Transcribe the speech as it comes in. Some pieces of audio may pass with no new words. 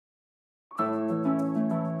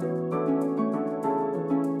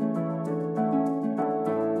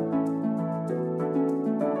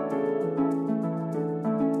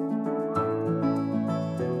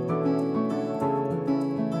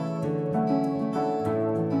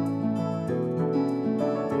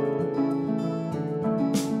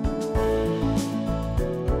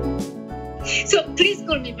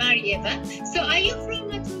call me Mari, Eva. So are you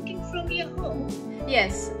talking from your home?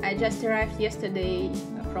 Yes, I just arrived yesterday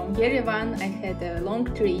from Yerevan. I had a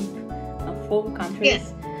long trip of 4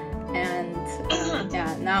 countries, and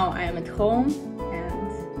yeah, now I am at home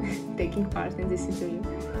and taking part in this interview.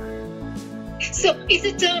 So is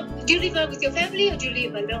it, do you live with your family or do you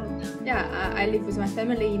live alone? Yeah, I live with my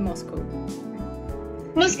family in Moscow.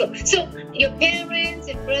 Moscow. So your parents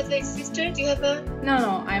and brother and sister, do you have a...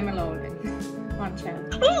 No, I'm alone. One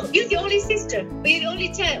child. Oh, you're the only sister, or you're the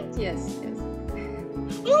only child? Yes.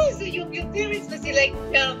 Oh, so your parents must be like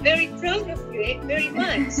very proud of you, very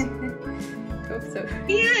much. Hope so.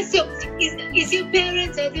 Yeah, so is your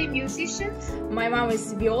parents, are they musicians? My mom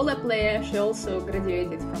is a viola player. She also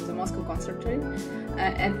graduated from the Moscow Conservatory.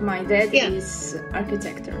 And my dad is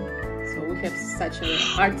architect. So we have such an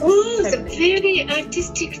artistic family. It's a very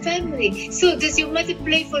artistic family. So does your mother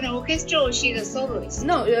play for an orchestra or she's a soloist?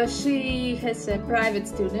 No, she has private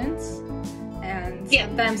students and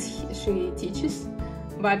sometimes she teaches.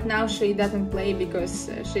 But now she doesn't play because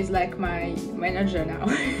she's like my manager now.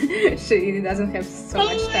 She doesn't have so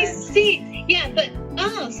much time. I see. Yeah, but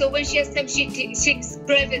so when she has time, she takes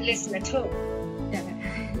private lesson at home. Yeah.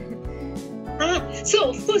 So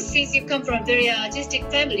of course, since you come from a very artistic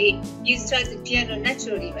family, you started piano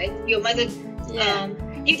naturally, right? Your mother,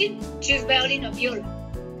 you didn't choose violin or viola.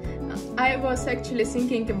 I was actually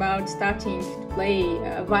thinking about starting to play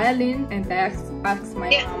violin, and I asked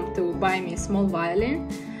my mom to buy me a small violin.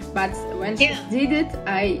 But when she did it,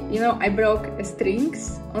 I broke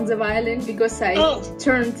strings on the violin because I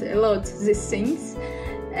turned a lot these things,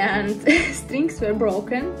 and strings were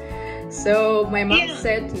broken. So my mom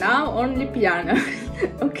said, now only piano.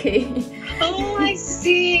 Okay. Oh, I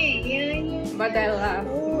see. Yeah. But I love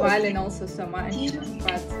violin also so much.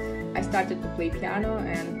 But I started to play piano,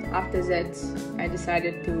 and after that I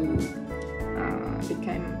decided to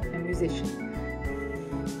become a musician.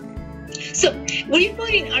 So, were you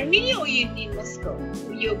born in Armenia or in Moscow?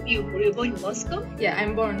 You were born in Moscow? Yeah,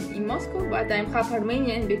 I'm born in Moscow, but I'm half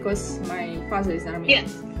Armenian because my father is Armenian.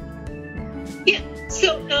 Yeah.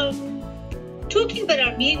 So, talking about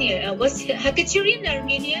Armenia, was Khachaturian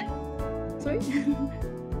Armenian? Sorry?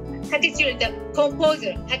 Khachaturian, the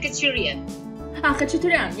composer, Khachaturian.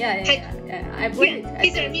 Khachaturian, yeah. I played.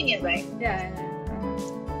 He's Armenian, right? Yeah.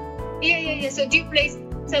 So do you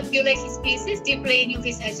like his pieces? Do you play any of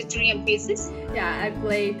his Khachaturian pieces? Yeah, I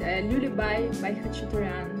played Lullaby by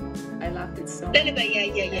Khachaturian. I loved it so much. Lullaby,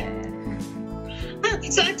 yeah.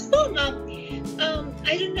 So at home,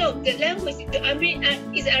 I don't know, the language,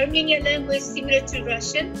 is Armenian language similar to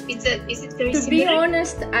Russian? Is it very similar? To be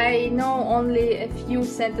honest, I know only a few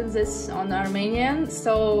sentences on Armenian,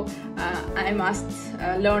 so I must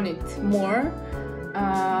learn it more.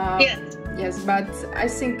 Yes, but I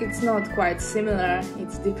think it's not quite similar.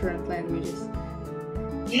 It's different languages.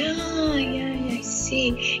 Yeah, I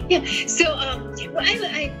see. Yeah, so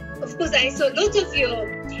I of course I saw a lot of your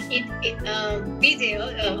video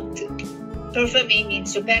performing in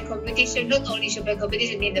Chopin competition, not only Chopin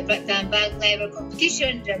competition, in the Wagner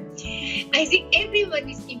competition. I think everyone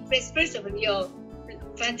is impressed first of all your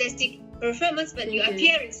fantastic performance, but you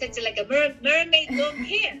appear in such like a mermaid long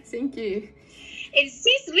hair. Thank you. And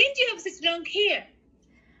since when do you have such long hair?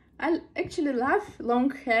 I actually love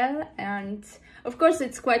long hair, and of course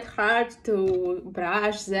it's quite hard to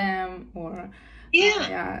brush them or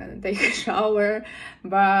take a shower,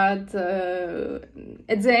 but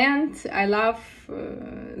at the end I love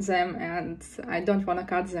them and I don't want to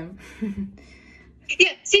cut them.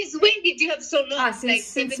 Since when did you have so long?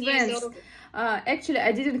 Since when? Actually,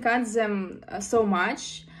 I didn't cut them so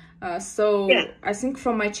much. I think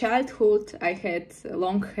from my childhood I had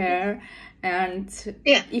long hair, and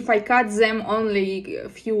if I cut them only a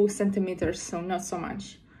few centimeters, so not so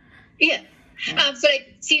much. So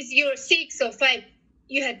like since you were 6 or 5,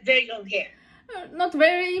 you had very long hair. Not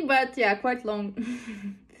very, but quite long.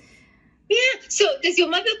 So does your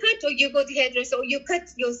mother cut, or you go to hairdresser, or you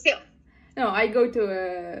cut yourself? No, I go to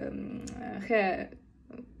a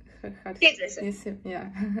hairdresser.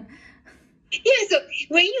 Yeah. So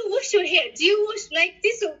when you wash your hair, do you wash like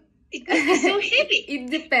this, or it must be so heavy? It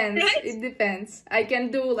depends. Right? It depends. I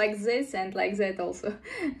can do like this and like that also.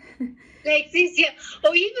 Like this,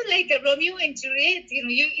 or even like a Romeo and Juliet.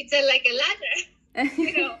 It's like a ladder.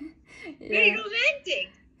 Very romantic.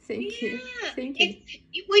 Thank you. Thank you.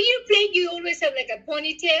 When you play, you always have like a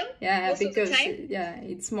ponytail. Yeah, because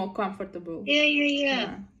it's more comfortable.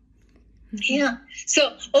 Yeah.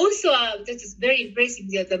 So also that is very impressive,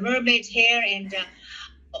 the mermaid hair, and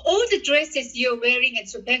all the dresses you're wearing at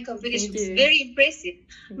Chopin competition was very impressive.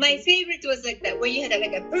 My favorite was like that, where you had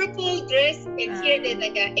like a purple dress and here there's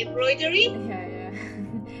like an embroidery.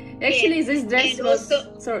 Actually, this dress was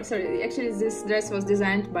sorry. Actually, this dress was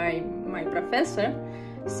designed by my professor.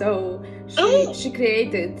 So she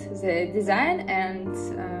created the design, and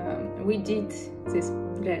we did this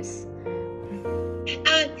dress.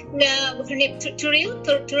 What's her name?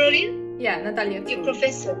 Turil? Yeah, Natalia. Your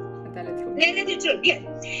professor. Yeah,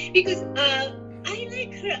 because I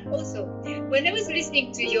like her also. When I was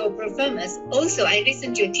listening to your performance, also I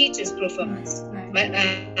listened to your teacher's performance,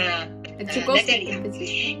 Natalia.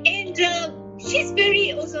 And she's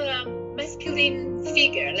very also a masculine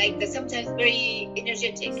figure, like sometimes very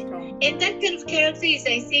energetic. And that kind of character is,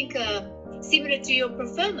 I think, similar to your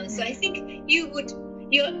performance. So I think you're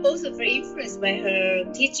also very influenced by her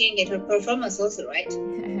teaching and her performance also, right?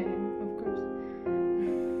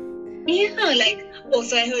 Yeah, like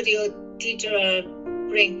also I heard your teacher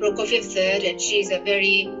playing Prokofiev third, and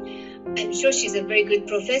I'm sure she's a very good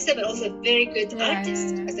professor, but also a very good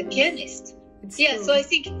artist as a pianist. So I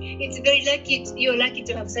think it's very lucky, you're lucky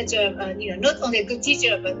to have such a, not only a good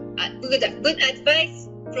teacher, but good advice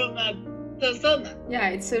from a performer. Yeah,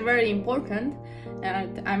 it's very important,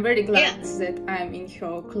 and I'm very glad that I'm in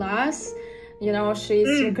her class. You know,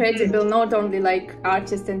 she's incredible, not only like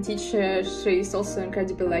artist and teacher, she's also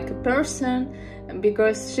incredible like a person,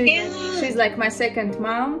 because she's like my second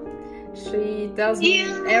mom. She tells me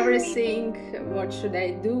everything, what should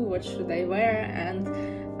I do, what should I wear, and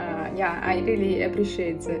I really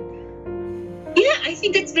appreciate it. Yeah, I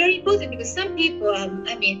think that's very important, because some people,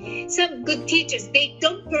 some good teachers, they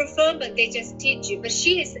don't perform, but they just teach you. But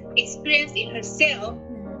she has experience in herself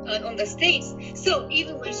on the stage, so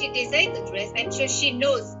even when she designed the dress, I'm sure she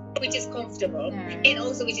knows which is comfortable and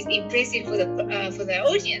also which is impressive for the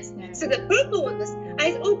audience. So the purple one was,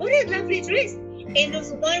 I thought, oh, what a lovely dress! And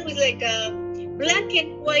also one with like a black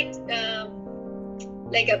and white,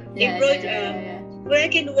 embroidered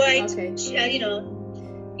black and white,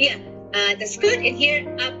 the skirt, and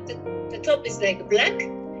here up the top is like black.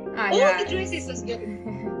 All the dresses was good.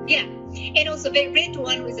 And also the red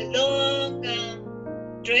one with a long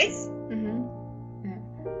dress.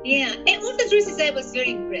 And all the dresses, I was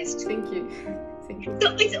very impressed. Thank you.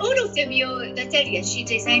 So it's all of them, Natalia, she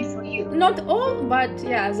designed for you? Not all, but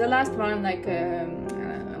the last one, like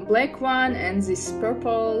black one, and this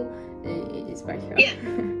purple is by her.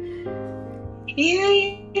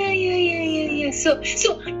 So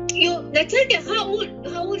Natalia, how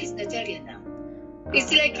old is Natalia now?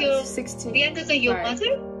 It's like your 60, younger than your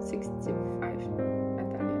mother? 65,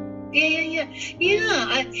 Natalia.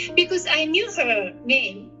 Because I knew her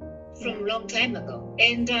name from a long time ago,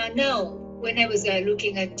 and now when I was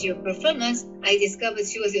looking at your performance, I discovered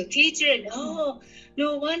she was your teacher, and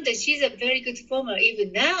no wonder, she's a very good performer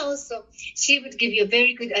even now. So she would give you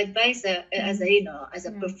very good advice as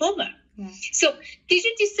a performer. So did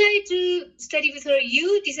you decide to study with her?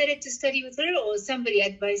 You decided to study with her, or somebody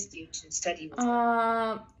advised you to study with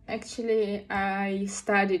her? Actually, I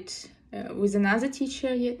studied with another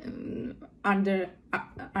teacher under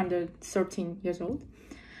 13 years old.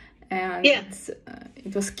 And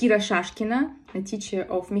it was Kira Shashkina, the teacher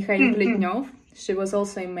of Mikhail Pletnev. She was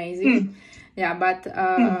also amazing. But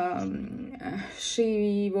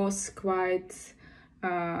she was quite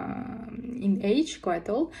in age, quite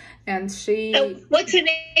old, and she. What's her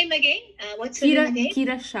name again?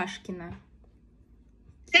 Kira Shashkina.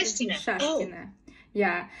 Shashkina.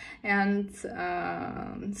 Yeah, and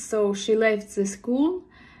so she left the school.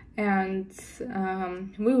 And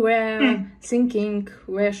we were thinking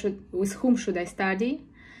with whom should I study,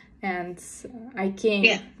 and I came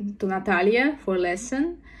to Natalia for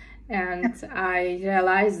lesson, and I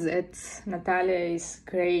realized that Natalia is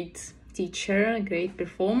great teacher, great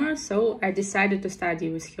performer, so I decided to study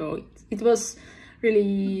with her. It was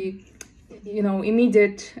really,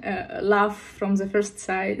 immediate love from the first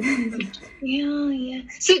sight.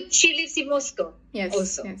 So she lives in Moscow. Yes.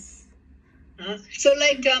 Also. Yes. So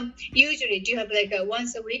usually do you have a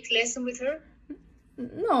once a week lesson with her?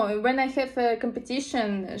 No, when I have a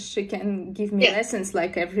competition, she can give me lessons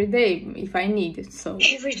every day if I need it. So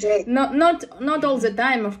every day? Not all the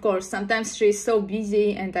time, of course. Sometimes she is so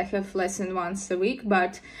busy and I have lesson once a week,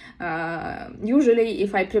 but usually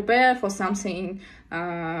if I prepare for something,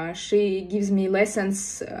 she gives me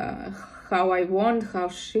lessons how I want, how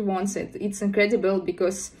she wants it. It's incredible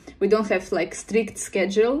because we don't have strict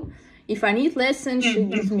schedule. If I need lesson, she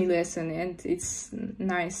gives me lesson, and it's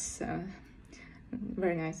nice,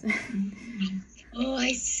 very nice. Oh,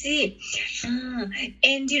 I see.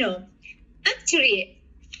 And actually,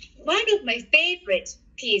 one of my favorite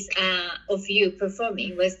piece of you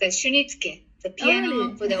performing was the Shunitsuke, the piano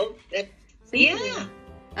really? for the yeah. You.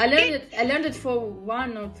 I learned it for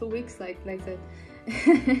 1 or 2 weeks, like that.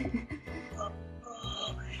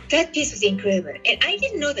 That piece was incredible, and I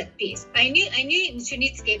didn't know that piece. I knew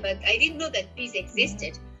Shunitsuke, but I didn't know that piece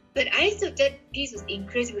existed. But I thought that piece was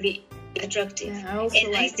incredibly attractive,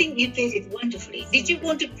 and I think you played it wonderfully. Did you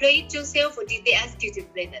want to play it yourself, or did they ask you to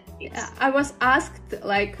play that piece? I was asked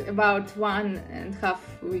like about 1.5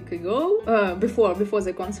 weeks ago, before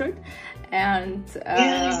the concert, and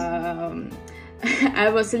I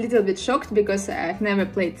was a little bit shocked because I've never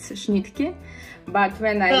played Shunitsuke. But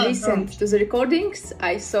when I listened to the recordings,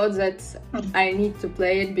 I thought that I need to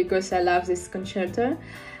play it because I love this concerto,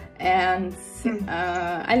 and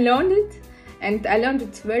I learned it. And I learned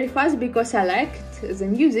it very fast because I liked the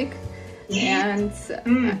music, and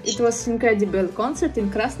it was an incredible concert in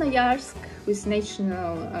Krasnoyarsk with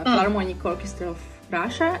National Philharmonic Orchestra of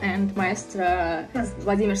Russia and Maestro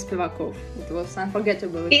Vladimir Spivakov. It was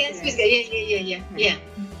unforgettable. Yes, yeah.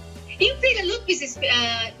 You played a lot with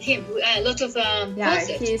him, a lot of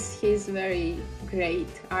concerts. He's very great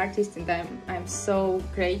artist, and I'm so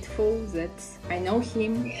grateful that I know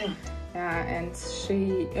him. Yeah. And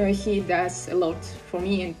he does a lot for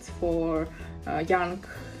me and for young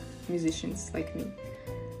musicians like me.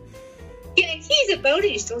 Yeah, and he's a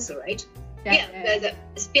violinist also, right? Yeah.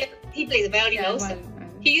 He plays the violin also.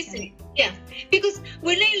 He used to, because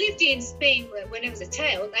when I lived in Spain, when I was a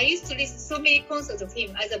child, I used to listen to so many concerts of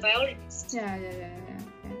him as a violinist.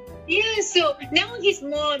 Yeah, so now he's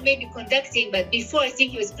more maybe conducting, but before I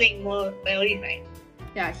think he was playing more violin, right?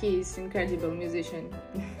 Yeah, he's an incredible musician.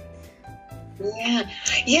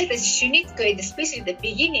 Yeah, the Shunitsuke, especially the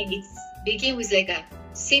beginning, it's begin with like a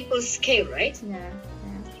simple scale, right? Yeah.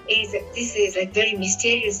 This is like very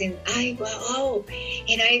mysterious, and I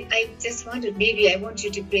just wondered, maybe I want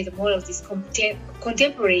you to play the more of these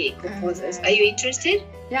contemporary composers. Are you interested?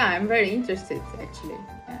 Yeah, I'm very interested actually.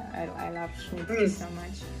 I love Shunitsuke so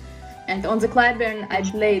much. And on the clarinet, I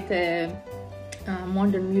played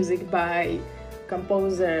modern music by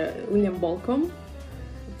composer William Bolcom.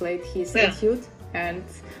 Played his etude, and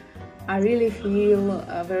I really feel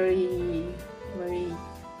very, very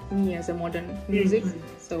near the modern music.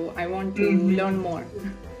 So I want to learn more.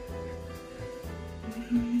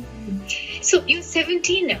 So you're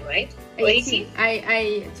 17 now, right? 18.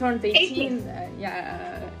 I turned 18.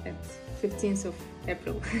 At 15th of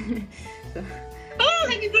April. So. Oh,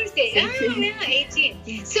 happy birthday!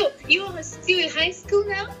 18. So you're still in high school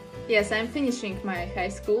now? Yes, I'm finishing my high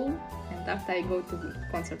school, and after I go to the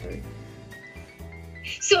conservatory.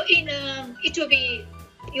 So it will be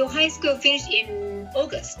your high school finished in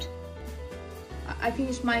August. I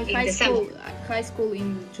finished my high school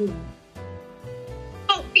in June.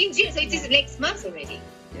 Oh, in June, so it is next month already.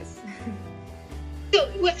 Yes. So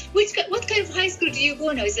what kind of high school do you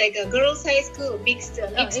go now? It's like a girls' high school, mixed?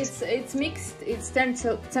 It's mixed. It's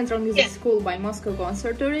Central Music School by Moscow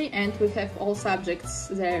Conservatory, and we have all subjects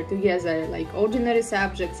there together, like ordinary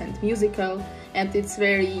subjects and musical, and it's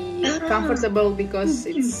very comfortable because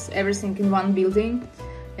it's everything in one building.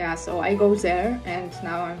 Yeah, so I go there, and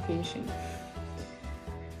now I'm finishing.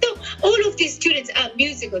 So all of these students are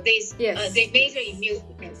musical. They major in music.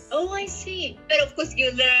 Yes. Oh, I see. But of course,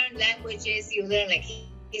 you learn languages. You learn like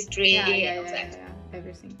history and all that.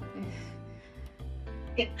 Everything.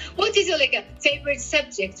 Yeah. What is your favorite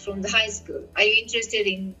subject from the high school? Are you interested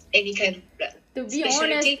in any kind of To be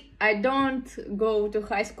honest, I don't go to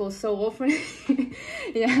high school so often.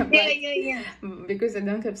 Because I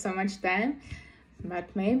don't have so much time.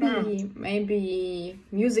 But maybe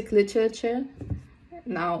music literature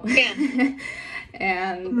now. Yeah.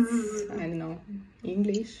 And I don't know,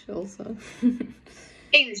 English also.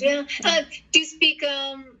 English, yeah. Do you speak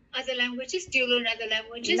other languages? Do you learn other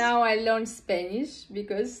languages? Now I learn Spanish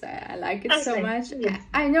because I like it so much. Yeah.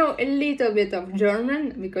 I know a little bit of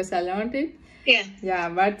German because I learned it. Yeah.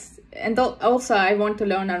 And also I want to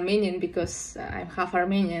learn Armenian because I'm half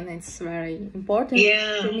Armenian. It's very important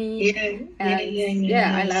to me.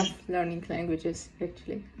 I love learning languages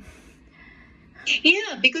actually.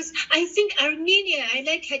 Yeah, because I think Armenia, I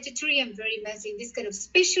like Khachaturian very much in this kind of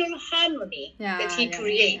special harmony that he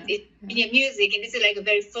creates in your music, and it's like a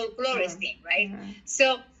very folkloric thing, right?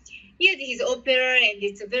 So, his opera, and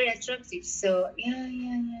it's very attractive. So,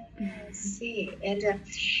 I see.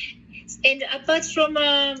 And apart from,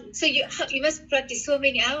 so you must practice so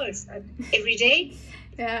many hours every day?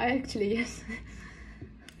 Yeah, actually, yes.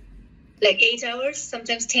 Like 8 hours,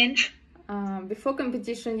 sometimes 10? Before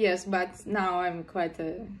competition, yes, but now I'm quite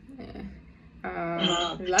relaxed.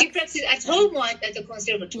 Do you practice at home or at the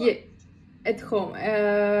conservatory? At home,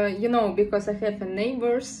 you know, because I have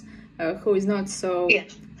neighbors who is not so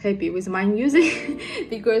happy with my music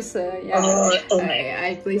because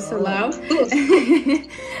I play so loud.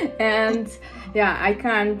 And yeah, I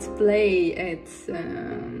can't play at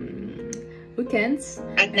weekends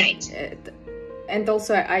at night. And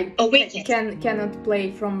also I cannot play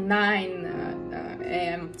from 9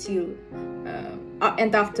 a.m. till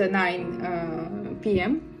and after 9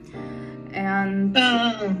 p.m. And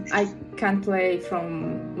I can play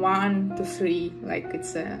from 1 to 3, like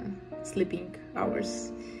it's sleeping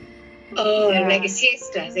hours. Like a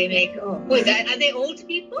siesta they make. Are they old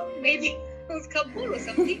people? Maybe old couple or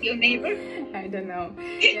something, your neighbor? I don't know.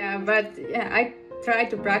 Yeah, but yeah, I try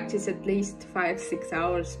to practice at least 5-6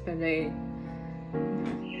 hours per day.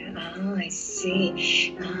 I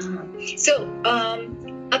see. So,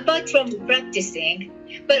 apart from practicing,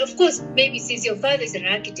 but of course, maybe since your father is an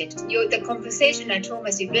architect, the conversation at home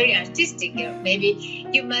must be very artistic. You know, maybe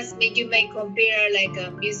you may compare like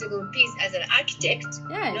a musical piece as an architect.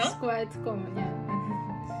 Yeah, it's quite common.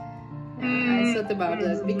 I thought about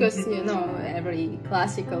it because you know every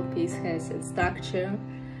classical piece has a structure,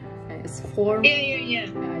 its form. Yeah.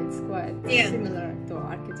 It's quite similar to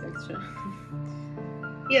architecture.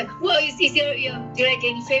 Yeah. Well, is there? Do you like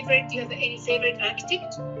any favorite? Do you have any favorite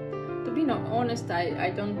architect? To be honest,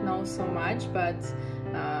 I don't know so much, but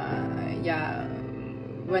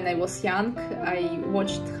when I was young, I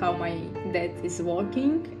watched how my dad is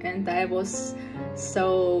working, and I was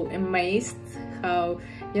so amazed how,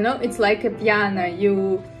 you know, it's like a piano.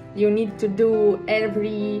 You need to do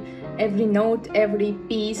every note, every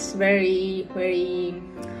piece very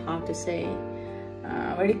how to say,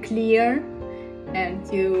 very clear. And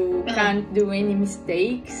you can't do any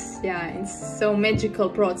mistakes. Yeah, it's so magical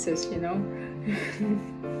process, you know.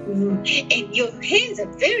 And your hands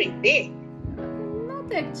are very big.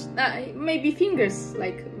 Not actually, maybe fingers.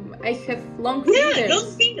 Like I have long fingers. Yeah,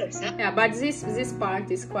 long fingers. Huh? Yeah, but this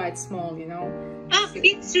part is quite small, you know.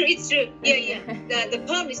 It's true. Yeah. The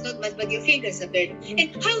palm is not much, but your fingers are big.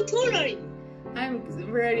 And how tall are you? I'm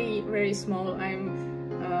very small. I'm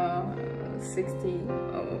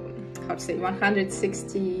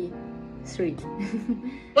 163.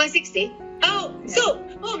 160? So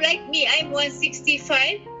like me, I'm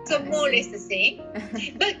 165, so more or less the same.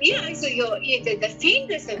 But yeah, so the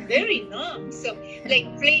fingers are very long. So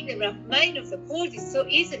like playing the Rachmaninoff, the chord is so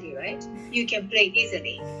easily, right? You can play it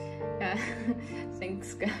easily. Yeah,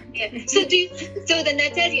 thanks. Yeah. So the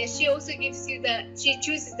Natalia, she also gives you she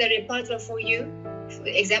chooses the repertoire for you. For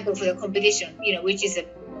example, for the competition, you know, which is a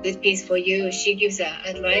good piece for you. She gives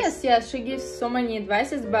advice. Yes, she gives so many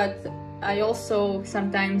advices, but I also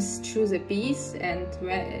sometimes choose a piece, and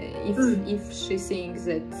if she thinks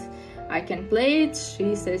that I can play it,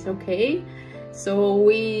 she says okay. So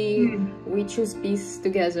we choose piece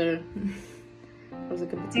together for the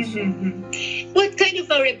competition. What kind of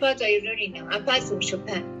a repertoire are you learning now, apart from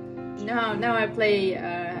Chopin? Now I play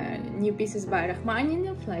new pieces by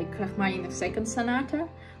Rachmaninoff, like Rachmaninoff Second Sonata,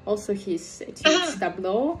 also his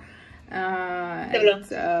Tableau, and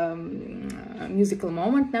Musical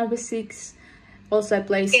Moment number 6. Also, I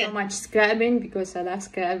play so much Scrabble because I love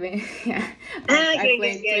Scrabble. I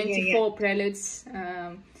played 24 preludes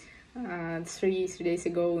 3 days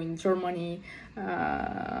ago in Germany.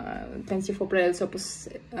 24 preludes opus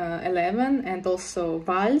 11, and also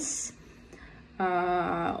Vals.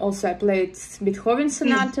 Also, I played Beethoven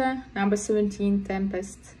Sonata number 17,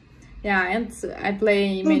 Tempest. Yeah, and I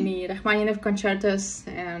play many Rachmaninoff concertos,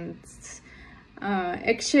 and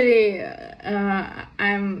actually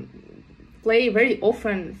I'm play very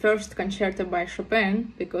often first concerto by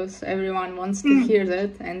Chopin because everyone wants to hear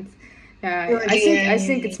that, and I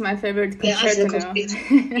think it's my favorite concerto now.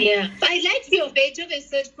 Yeah, I like your Beethoven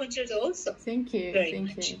third concerto also. Thank you.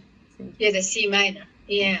 Thank you. Yeah, the C minor.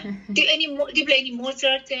 Yeah. Do you play any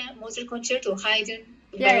Mozart concerto, Haydn?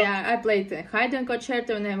 Yeah, I played the Haydn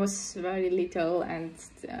concerto when I was very little, and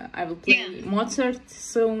I will play Mozart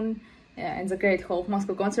soon in the Great Hall of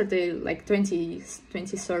Moscow concert, like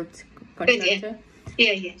 23rd concerto.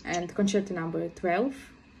 Yeah. And concerto number 12.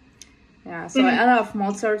 Yeah, so I love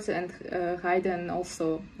Mozart and Haydn,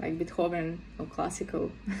 also like Beethoven or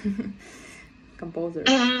classical composers.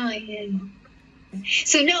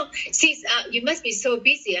 So now, since you must be so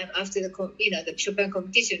busy after the Chopin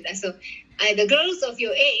competition, so the girls of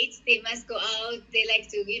your age, they must go out. They like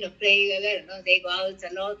to play. I don't know. They go out a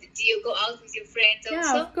lot. Do you go out with your friends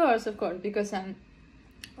also? Yeah, of course, because I'm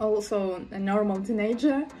also a normal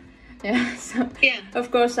teenager. Yeah, so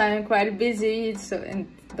of course I'm quite busy, and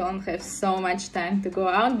don't have so much time to go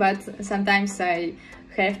out. But sometimes I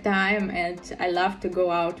have time, and I love to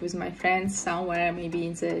go out with my friends somewhere, maybe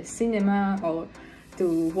in the cinema or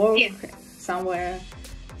to work somewhere,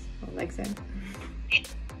 like that.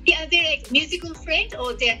 Yeah, are they like musical friends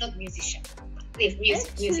or they are not musicians?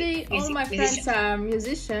 Actually, all my friends are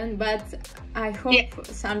musicians, but I hope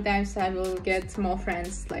sometimes I will get more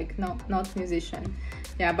friends like not musicians.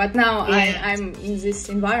 Yeah, but now I'm in this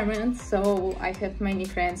environment, so I have many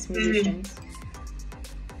friends musicians.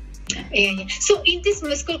 So in this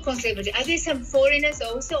musical conservatory, are there some foreigners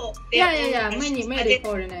also? Many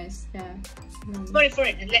foreigners. Yeah. Very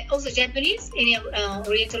foreign, like also Japanese, any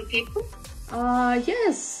Oriental people?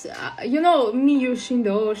 Yes, you know Miyu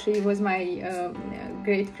Shindo. She was my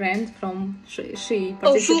great friend from. She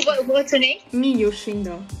what's her name? Miyu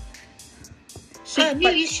Shindo. She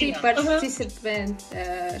participated.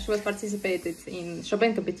 She was participated in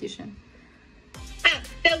Chopin competition.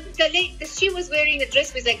 She was wearing a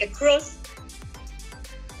dress with like a cross.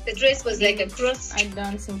 The dress was like a cross. I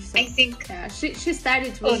don't think so. I think she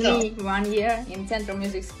studied with me 1 year in Central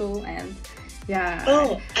Music School, and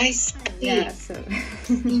I see. So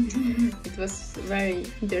it was very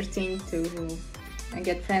interesting to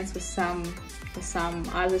get friends with some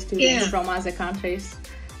other students from other countries,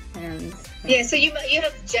 and so you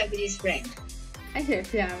have Japanese friends. I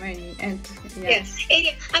have many, and And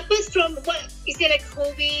apart from what is there like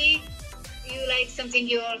hobby? You like something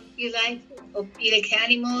you like, or you like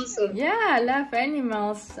animals? Or? Yeah, I love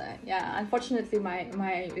animals. Unfortunately,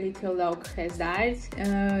 my little dog has died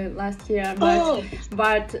last year,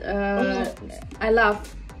 but I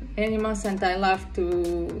love animals, and I love to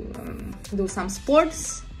do some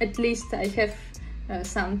sports. At least I have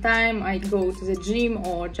some time. I go to the gym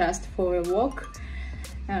or just for a walk,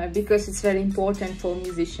 because it's very important for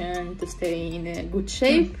musicians to stay in a good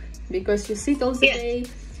shape, because you sit all the day.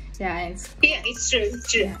 It's true.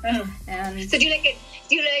 It's true. And so do you like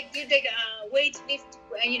weight lift?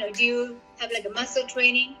 Do you have like a muscle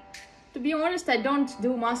training? To be honest, I don't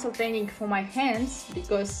do muscle training for my hands,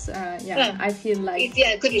 because I feel like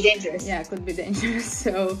it could be dangerous. Yeah, it could be dangerous.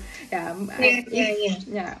 So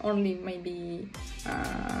only maybe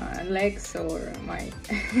legs or my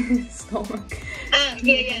stomach. I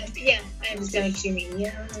understand what you mean.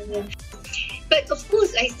 But of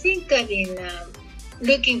course, I think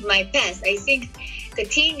looking at my past, I think the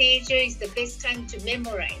teenager is the best time to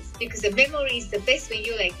memorize, because the memory is the best when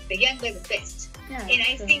you like the younger the best. And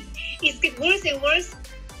I think it's get worse and worse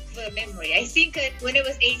for memory. I think when I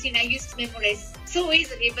was 18, I used to memorize so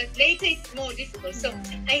easily, but later it's more difficult. So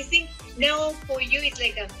I think now for you, it's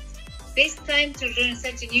like a best time to learn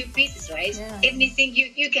such a new pieces, right? Anything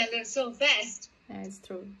you can learn so fast. Yeah, it's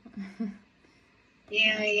true.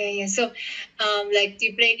 So, like, do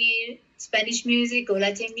you play any Spanish music or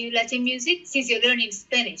Latin music? Since you're learning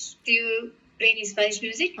Spanish, do you play any Spanish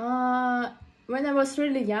music? When I was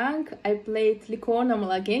really young, I played Licorno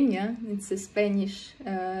Malagueña. It's a Spanish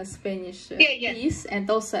piece, and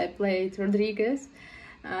also I played Rodriguez.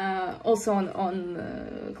 Also on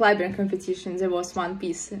Clyburn competition, there was one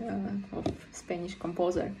piece of Spanish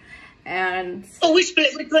composer. And which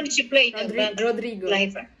one did you play? Rodrigo.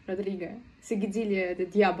 Seguidilla de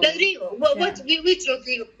Diablo. Rodrigo. Which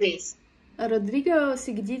Rodrigo plays? Rodrigo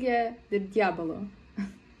Seguidilla de Diablo.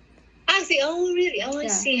 I see. Oh, really? Oh, I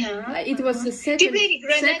see. It was the second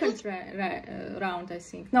round, I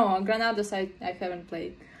think. No, Granados I haven't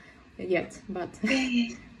played yet, but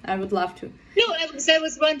I would love to. No, I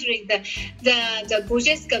was wondering the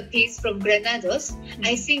Borgesca piece from Granados.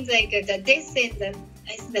 I think like the Descend,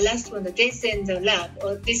 the last one, the Descend Lab,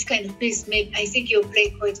 or this kind of piece, maybe I think you play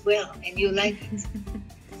quite well and you like it.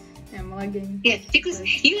 Yeah, because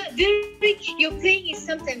your playing is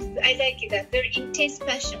sometimes, I like it, a very intense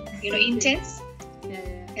passion, intense.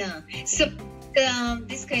 Yeah. So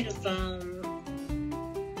this kind of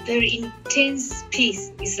very intense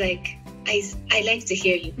piece is like, I like to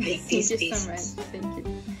hear you play these pieces. So much. Thank you.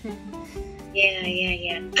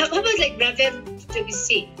 Yeah. How about like Ravel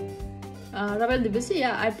Debussy? Ravel Debussy,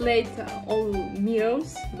 I played all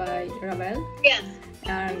Mirrors by Ravel.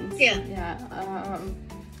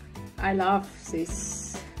 I love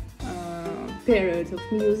this period of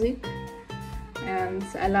music, and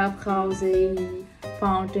I love how they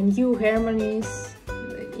found new harmonies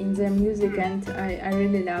in their music, and I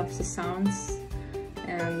really love the sounds.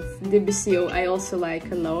 And Debussy I also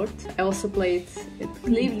like a lot. I also played at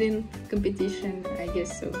Cleveland competition, I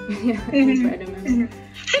guess so. I remember.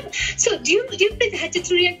 So do you play the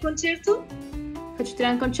Hatcheturian Concerto?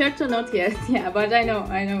 Hatcheturian Concerto, not yet. But I know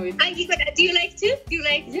it. Do you like to?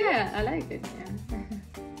 Yeah, I like it.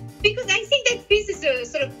 Because I think that piece is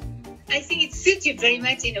sort of I think it suits you very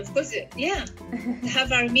much, and of course,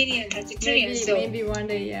 have Armenian Hachachurian. Maybe one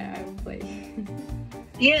day, I will play.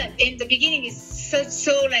 And the beginning is so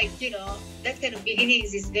like, that kind of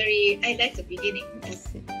beginnings is very, I like the beginning.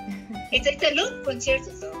 It's a long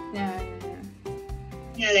concerto, so.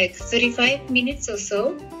 Like 35 minutes or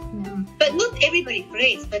so. But not everybody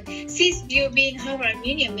plays. But since you being half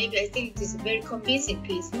Armenian, maybe I think it is a very convincing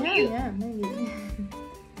piece for you. Yeah, maybe.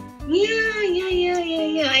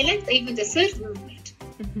 I like even the third movement.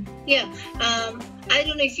 I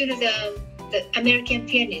don't know if you know the American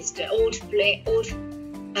pianist, the old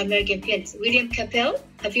American pianist, William Capell.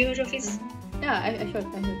 Have you heard of his? I heard.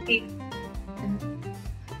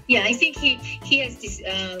 I think he has this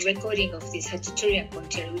recording of this Hachachurian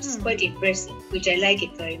concerto, which is quite impressive, which I like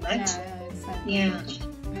it very much.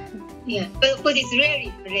 But of course it's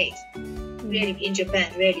rarely played. Rarely in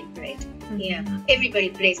Japan, rarely played. Everybody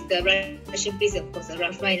plays the Russian piece, of course, the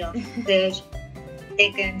Rachmaninoff, the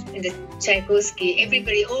second, and the Tchaikovsky.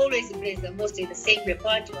 Everybody always plays mostly the same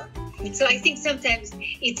repertoire. So I think sometimes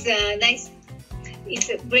it's nice. It's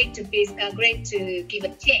great to give a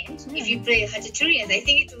chance. If you play Hachachurian, I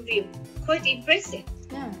think it will be quite impressive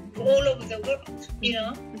all over the world.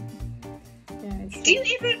 Do you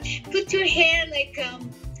ever put your hair like how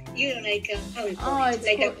do you call it?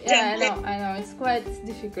 I know. It's quite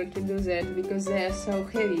difficult to do that because they are so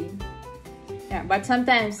heavy. But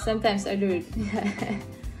sometimes I do it.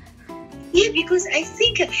 Because I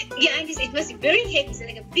think it must be very heavy. It's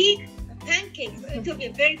like a big pancake. It will be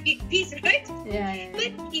a very big piece, right?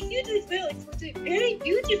 But if you do it well, it's going to be very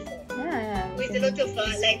beautiful. With a lot of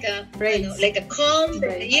like a comb.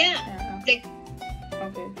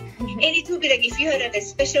 And it will be like if you had a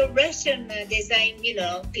special Russian design,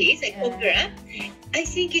 piece like opera. I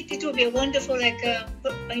think it will be a wonderful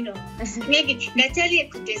maybe Natalia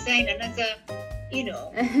could design another,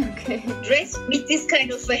 dress with this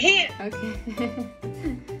kind of hair.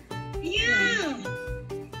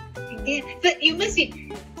 But you must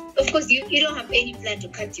be, of course, you don't have any plan to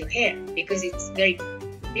cut your hair because it's very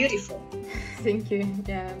beautiful. Thank you.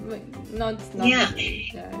 Not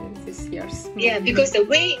this year's. Because the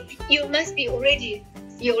way you must be already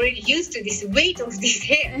used to this weight of this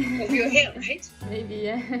hair, of your hair, right?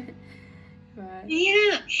 Maybe, But...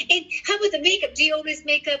 And how about the makeup? Do you always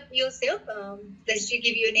make up yourself? Does she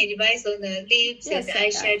give you any advice on the lips and the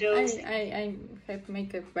eyeshadows? I have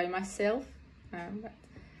makeup by myself.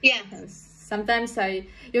 Sometimes I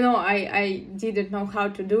didn't know how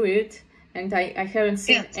to do it, and I haven't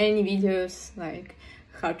seen any videos like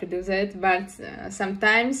how to do that. But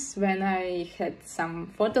sometimes when I had some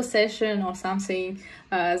photo session or something,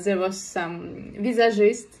 there was some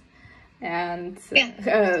visagist and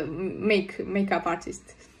makeup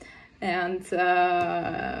artist. And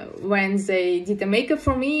when they did the makeup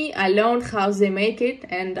for me, I learned how they make it,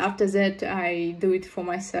 and after that I do it for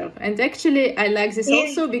myself. And actually I like this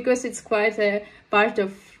also because it's quite a part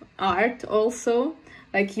of art also.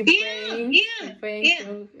 Like you paint,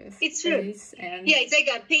 it's true. And it's like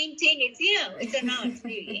a painting. It's an art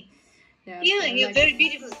really. You're like very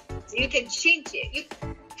beautiful. You can change it. You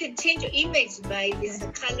can change your image by this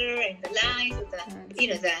color and the lines of the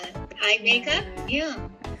the eye makeup.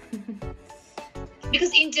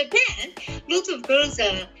 Because in Japan, lots of girls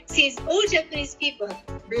since all Japanese people have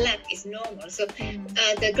black is normal, so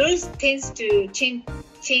the girls tends to change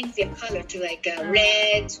their color to like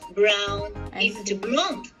red, brown, even to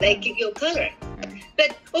blonde, like your color.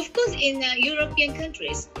 But of course, in European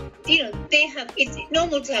countries, they have, it's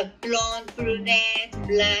normal to have blonde, brunette,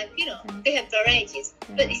 black. They have varieties.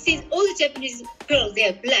 But since all the Japanese girls they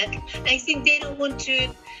are black, I think they don't want to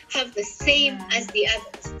have the same as the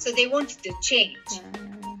others, so they wanted to change.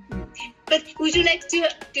 But would you like to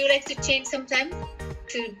change sometime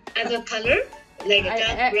to other color, like a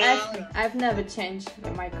dark brown? I've never changed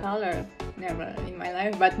my color, never in my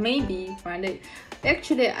life. But maybe one day.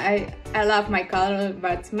 Actually, I love my color,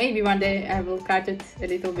 but maybe one day I will cut it a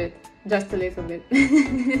little bit, just a little bit.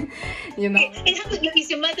 And how about, is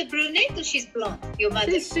your mother brunette or she's blonde? Your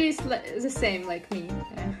mother? She's the same like me.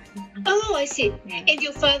 Oh, I see. And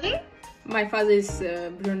your father? My father is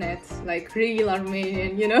brunette, like real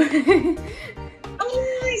Armenian,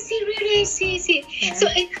 Oh, I see, really, I see. So,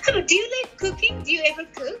 how about, do you like cooking? Do you ever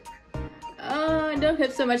cook? I don't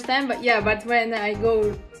have so much time, but when I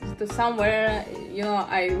go to somewhere,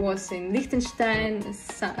 I was in Liechtenstein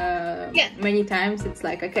many times. It's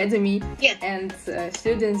like academy, and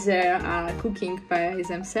students there are cooking by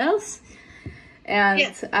themselves.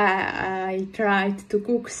 And I tried to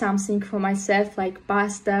cook something for myself, like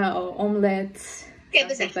pasta or omelette,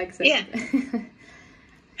 something like that.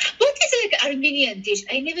 What is like Armenian dish?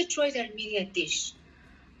 I never tried Armenian dish.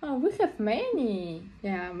 Oh, we have many.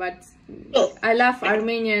 Yeah, but Oh. I love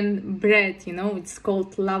Armenian bread. You know, it's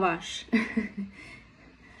called lavash.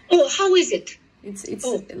 Oh, how is it? It's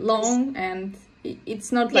Oh. long and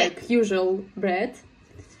it's not Yeah. like usual bread.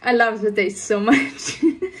 I love the taste so much.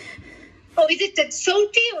 Oh, is it that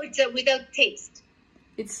salty or it's without taste?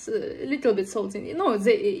 It's a little bit salty. No,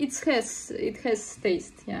 it has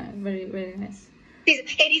taste. Yeah, very very nice.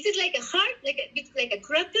 And is it like a hard, like a bit like a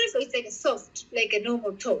crackers, or it's like a soft, like a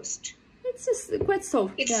normal toast? It's just quite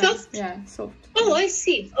soft. It's yeah, soft? Yeah, soft. Oh, I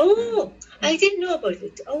see. Oh, I didn't know about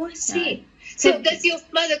it. Oh, I see. Yeah. So does your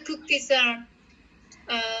mother cook this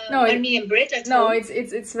No, Armenian bread at No, home?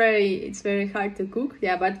 it's very hard to cook.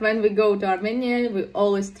 Yeah, but when we go to Armenia, we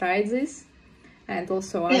always try this, and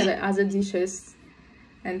also other dishes.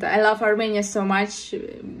 And I love Armenia so much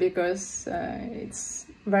because it's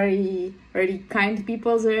very kind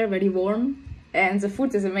people there, very warm, and the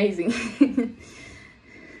food is amazing.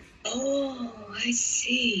 Oh, I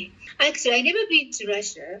see. Actually, I never been to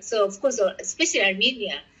Russia, so of course, especially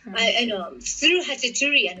Armenia. I know through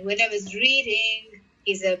Hachachurian, when I was reading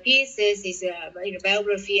his pieces, his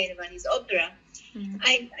biography, and his opera,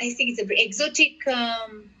 I think it's a very exotic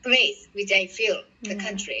place, which I feel the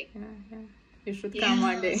country. Yeah. You should come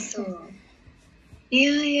one day. So,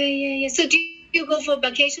 yeah. So do you go for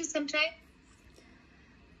vacation sometime?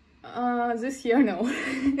 This year, no.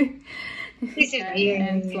 This is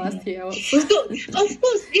and last year also. So, of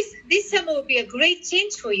course, this summer will be a great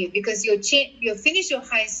change for you because you finish your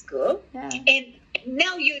high school, and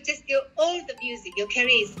now you just do all the music. Your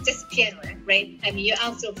career is just piano, right? I mean, you're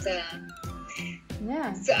out of the.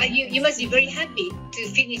 Yeah. So you must be very happy to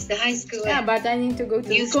finish the high school. Yeah, but I need to go to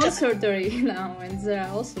the start. conservatory now, and there are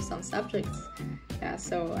also some subjects. Yeah,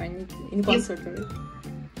 so I need in conservatory.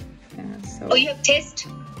 Yeah, so. Oh, you have test.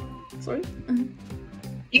 Sorry.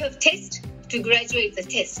 You have test to graduate the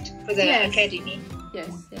test for the academy.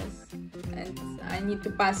 Yes, and I need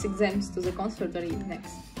to pass exams to the conservatory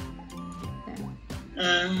next.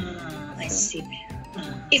 Yeah. I see.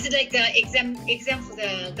 Is it like the exam for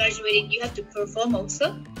the graduating? You have to perform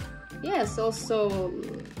also. Yes, also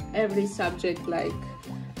every subject like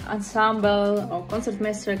ensemble or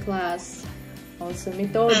concertmaster class, also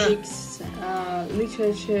methodics,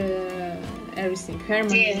 literature, everything,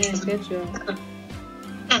 harmony, arpeggio.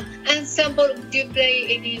 Ensemble, do you play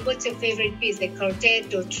any? What's your favorite piece, like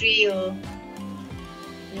quartet or trio?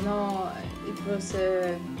 You know, it was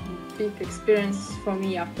a big experience for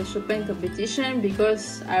me after Chopin competition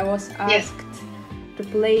because I was asked to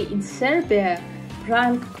play in Serbia,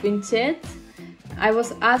 Frank Quintet. I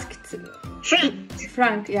was asked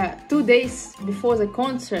Frank, 2 days before the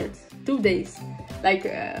concert. 2 days. Like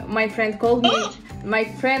my friend called me. My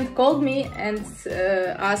friend called me and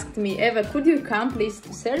asked me, Eva, could you come please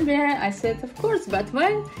to Serbia? I said, of course, but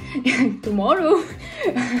when? Tomorrow.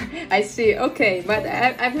 I see, okay, but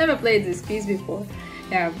I've never played this piece before.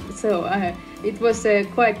 Yeah, so it was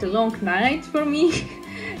quite a long night for me.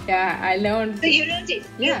 Yeah, I learned. So you learned it?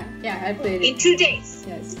 Yeah, I played it. In 2 days?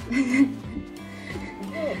 Yes.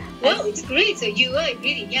 Wow, it's great. So you are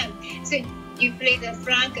really young. So you played the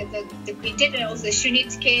Frank, the quintet, and also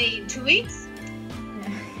Shunitsuke in 2 weeks?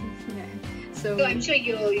 So I'm sure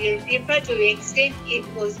your repertoire it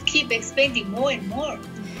will keep expanding more and more.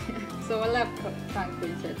 So I love Frank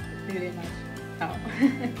Quintet really much now.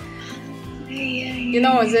 You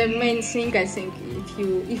know, the main thing I think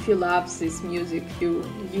if you love this music, you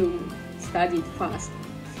study it fast.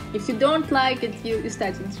 If you don't like it, you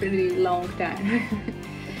study it really long time.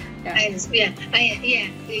 I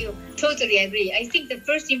totally agree. I think the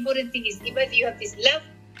first important thing is whether you have this love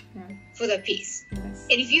for the piece. Yes.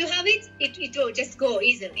 And if you have it will just go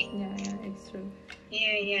easily. Yeah, it's true.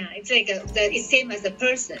 Yeah. It's like it's same as a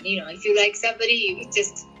person. You know, if you like somebody,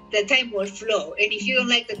 the time will flow. And if you don't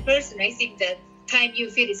like the person, I think the time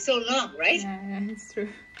you feel is so long, right? Yeah, it's true.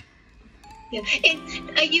 Yeah. And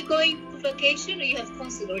are you going for vacation or you have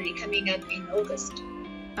concert already coming up in August?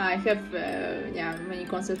 I have many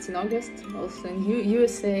concerts in August, also in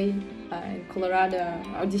USA, in Colorado,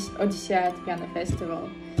 Odyssey Piano Festival,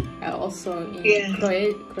 also in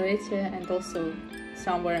Croatia, and also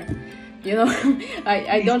somewhere. You know,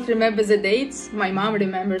 I don't remember the dates. My mom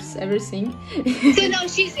remembers everything. So now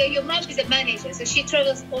your mom is a manager, so she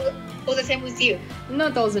travels all the time with you?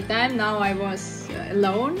 Not all the time. Now I was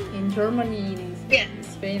alone in Germany, in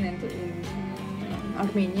Spain, and in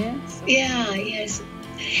Armenia. So. Yeah, yes.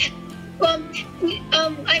 Well,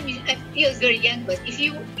 I mean, you're very young, but if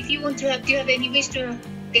you want to do you have any wish to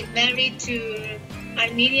get married to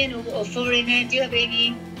Armenian or foreigner? Do you have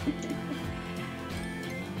any?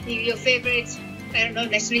 your favorite, I don't know,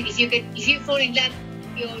 nationality. If you fall in love,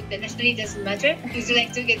 the nationality doesn't matter. Would you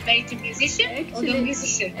like to get married to a musician or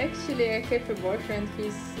non-musician? Actually, I have a boyfriend.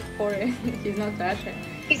 He's foreign. He's not Russian.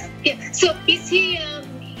 So is he a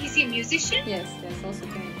musician? Yes, also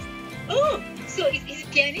pianist. Oh, so is he a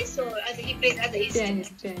pianist or he plays other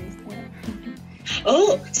instruments? Pianist. Yeah.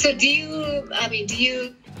 Oh, so do you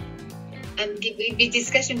be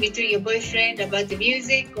discussion between your boyfriend about the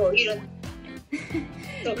music, or you don't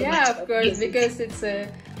talk yeah, much of about course, music? because it's a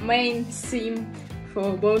main theme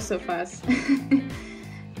for both of us.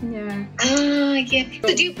 Yeah. Ah, yeah.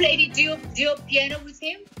 So do you play any duo piano with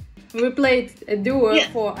him? We played a duo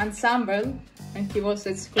for ensemble when he was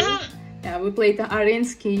at school. Yeah, we played the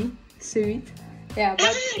Arinsky suite. Yeah,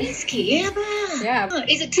 but Arinsky, yeah.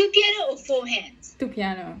 Is it 2 piano or 4 hands? 2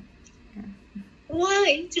 piano. Yeah. Wow,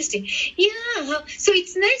 interesting. Yeah, so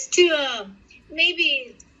it's nice to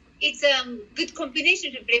maybe it's a good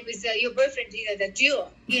combination to play with your boyfriend, the duo,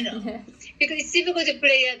 Yeah. because it's difficult to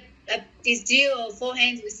play this duo or 4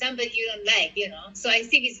 hands with somebody you don't like, So I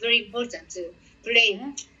think it's very important to play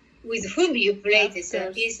with whom you play these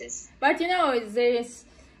pieces. But there is,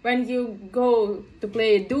 when you go to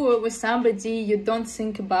play a duo with somebody, you don't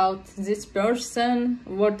think about this person,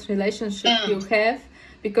 what relationship you have,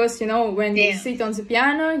 because when you sit on the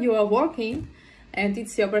piano, you are working, and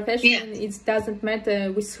it's your profession. It doesn't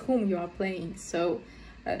matter with whom you are playing. So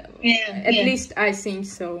at least I think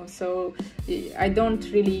so. So I don't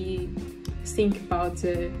really think about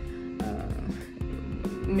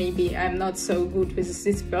maybe I'm not so good with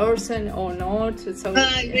this person or not. So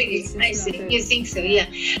really, I see. You think so? Yeah.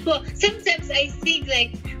 Well, sometimes I think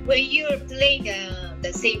like when you're playing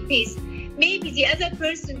the same piece, maybe the other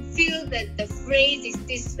person feels that the phrase is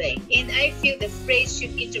this way, and I feel the phrase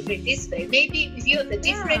should interpret this way. Maybe if you have a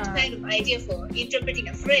different kind of idea for interpreting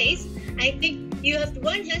a phrase, I think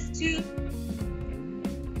one has to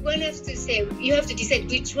say, you have to decide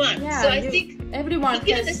which one. Yeah, so I think everyone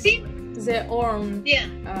has the same their own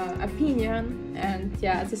opinion, and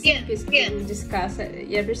the thing is to discuss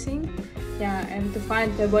everything, and to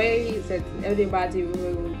find a way that everybody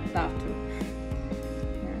will love to.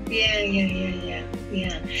 Yeah.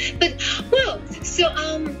 But so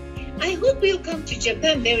I hope you'll come to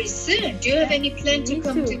Japan very soon. Do you have any plan to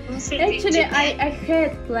come to concert in Actually, Japan? I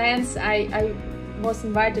had plans. I was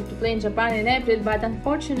invited to play in Japan in April, but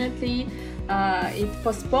unfortunately it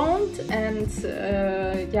postponed, and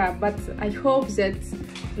but I hope that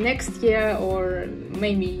next year or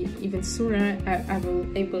maybe even sooner I will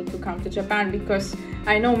able to come to Japan, because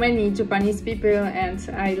I know many Japanese people and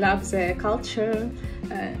I love their culture,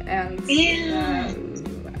 and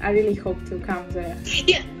I really hope to come there.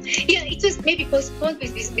 Yeah, it was maybe postponed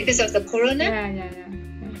because of the corona.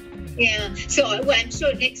 Yeah, so I'm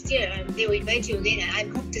sure next year they will invite you again. I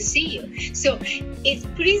hope to see you. So,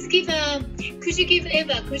 please could you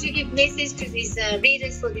give message to these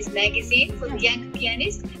readers for this magazine for the young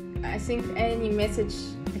pianist? I think I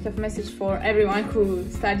have message for everyone who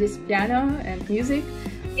studies piano and music.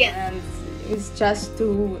 Yeah. And it's just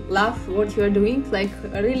to love what you're doing, like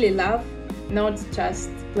really love, not just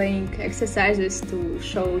playing exercises to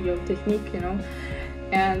show your technique,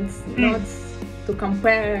 and not to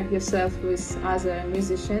compare yourself with other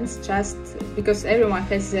musicians, just because everyone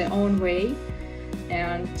has their own way,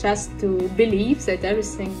 and just to believe that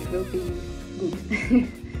everything will be good.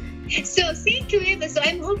 So thank you, Eva. So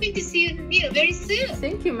I'm hoping to see you very soon.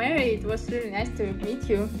 Thank you, Mary. It was really nice to meet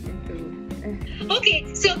you.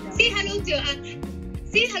 Okay, so say hello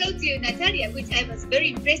to Natalia, which I was very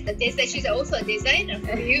impressed that she's also a designer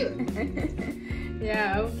for you.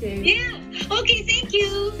 Yeah, okay. Yeah, okay, thank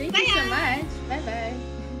you.